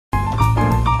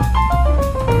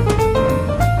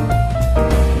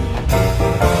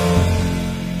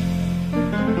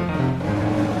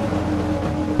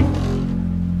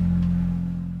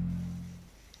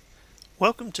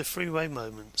Welcome to Freeway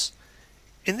Moments.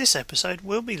 In this episode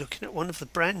we'll be looking at one of the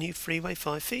brand new Freeway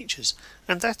 5 features,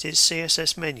 and that is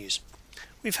CSS Menus.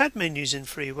 We've had menus in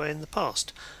Freeway in the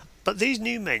past, but these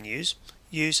new menus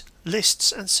use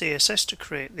lists and CSS to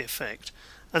create the effect,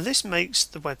 and this makes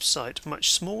the website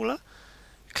much smaller,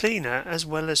 cleaner, as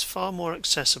well as far more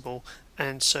accessible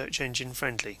and search engine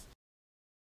friendly.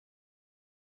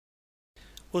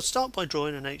 We'll start by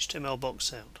drawing an HTML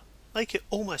box out. Make it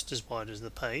almost as wide as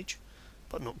the page,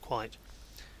 but not quite.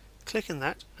 Click on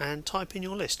that and type in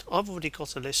your list. I've already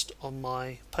got a list on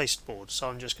my pasteboard, so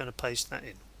I'm just going to paste that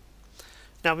in.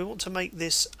 Now we want to make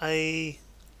this a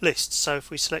list, so if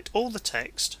we select all the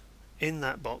text in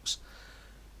that box,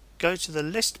 go to the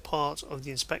list part of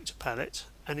the inspector palette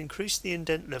and increase the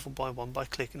indent level by 1 by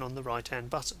clicking on the right hand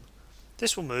button.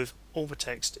 This will move all the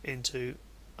text into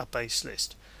a base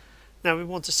list. Now we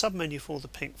want a submenu for the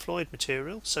Pink Floyd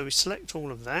material, so we select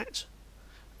all of that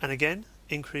and again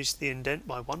increase the indent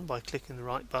by 1 by clicking the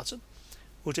right button.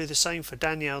 We'll do the same for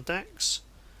Danielle Dax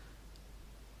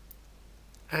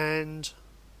and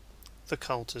the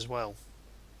Cult as well.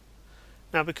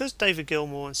 Now because David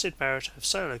Gilmour and Sid Barrett have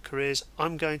solo careers,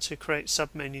 I'm going to create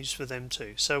submenus for them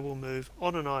too. So we'll move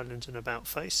On an Island and About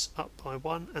Face up by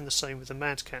 1, and the same with the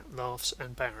Mad Cat, Laughs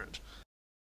and Barrett.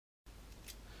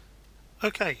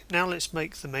 Okay, now let's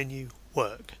make the menu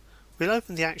work. We'll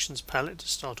open the Actions palette to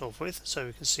start off with, so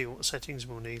we can see what settings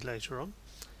we'll need later on.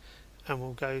 And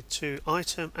we'll go to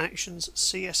Item, Actions,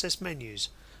 CSS Menus.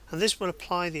 And this will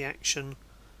apply the action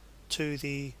to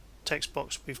the text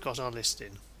box we've got our list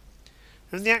in.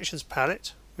 In the Actions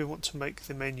palette, we want to make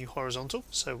the menu horizontal,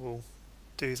 so we'll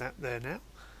do that there now.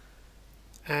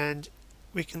 And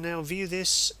we can now view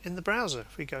this in the browser.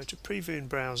 If we go to Preview in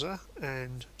Browser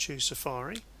and choose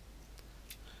Safari,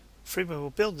 Freeway will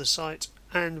build the site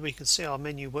and we can see our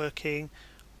menu working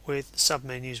with the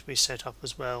submenus we set up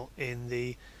as well in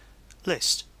the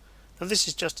list. Now this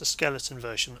is just a skeleton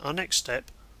version. Our next step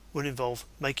will involve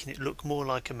making it look more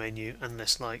like a menu and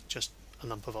less like just a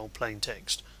lump of old plain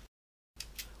text.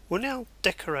 We'll now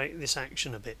decorate this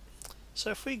action a bit.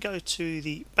 So if we go to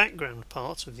the background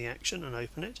part of the action and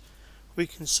open it, we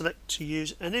can select to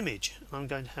use an image. I'm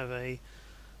going to have a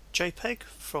JPEG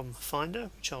from Finder,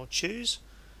 which I'll choose,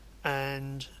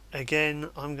 and again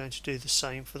I'm going to do the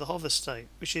same for the hover state,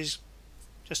 which is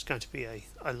just going to be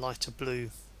a lighter blue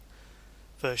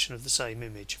version of the same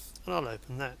image, and I'll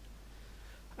open that.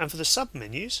 And for the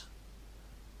submenus,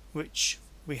 which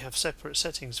we have separate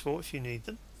settings for if you need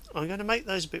them, I'm going to make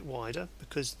those a bit wider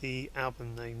because the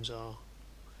album names are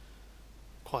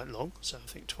quite long, so I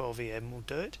think 12EM will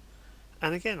do it.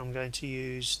 And again I'm going to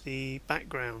use the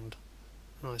background,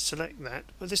 and I select that,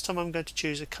 but this time I'm going to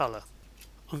choose a colour.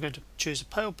 I'm going to choose a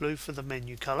pale blue for the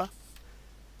menu colour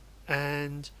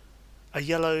and a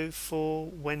yellow for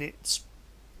when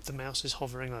the mouse is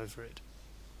hovering over it.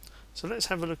 So let's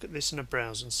have a look at this in a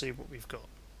browser and see what we've got.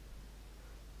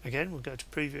 Again we'll go to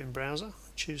Preview in Browser,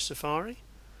 choose Safari,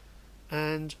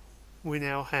 and we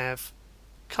now have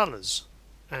colours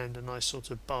and a nice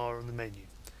sort of bar on the menu.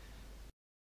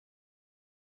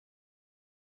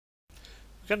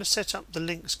 We're going to set up the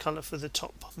links colour for the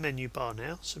top menu bar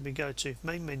now, so we go to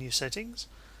Main Menu Settings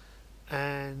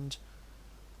and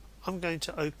I'm going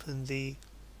to open the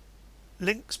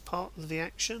links part of the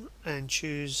action and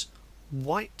choose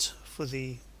white for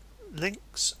the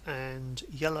links and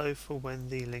yellow for when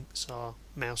the links are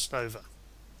moused over.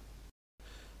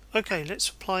 Okay, let's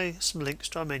apply some links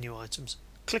to our menu items.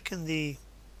 Click in the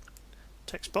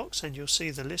text box and you'll see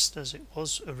the list as it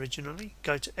was originally.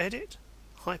 Go to Edit,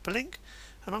 Hyperlink,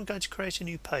 and I'm going to create a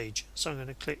new page. So I'm going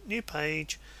to click New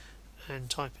Page and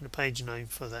type in a page name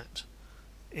for that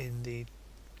in the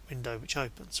window which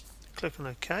opens. Click on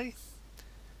OK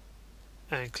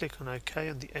and click on OK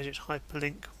on the Edit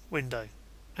Hyperlink window,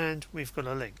 and we've got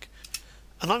a link.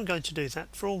 And I'm going to do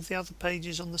that for all the other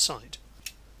pages on the site.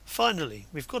 Finally,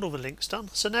 we've got all the links done,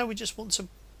 so now we just want to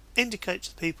indicate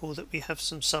to the people that we have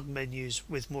some submenus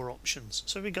with more options.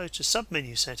 So we go to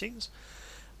Submenu Settings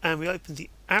and we open the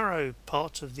arrow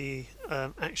part of the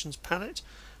Actions palette,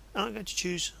 and I'm going to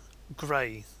choose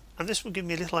grey, and this will give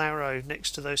me a little arrow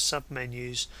next to those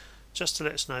submenus just to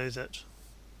let us know that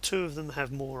two of them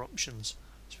have more options.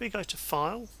 So we go to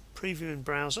File, Preview in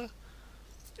Browser,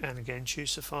 and again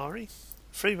choose Safari.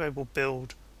 Freeway will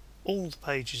build all the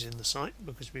pages in the site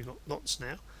because we've got lots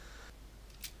now,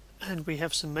 and we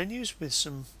have some menus with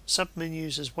some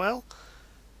submenus as well,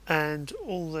 and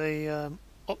all the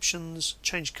options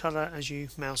change colour as you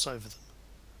mouse over them.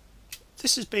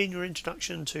 This has been your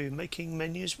introduction to making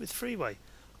menus with Freeway.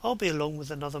 I'll be along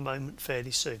with another moment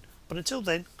fairly soon, but until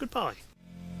then, goodbye.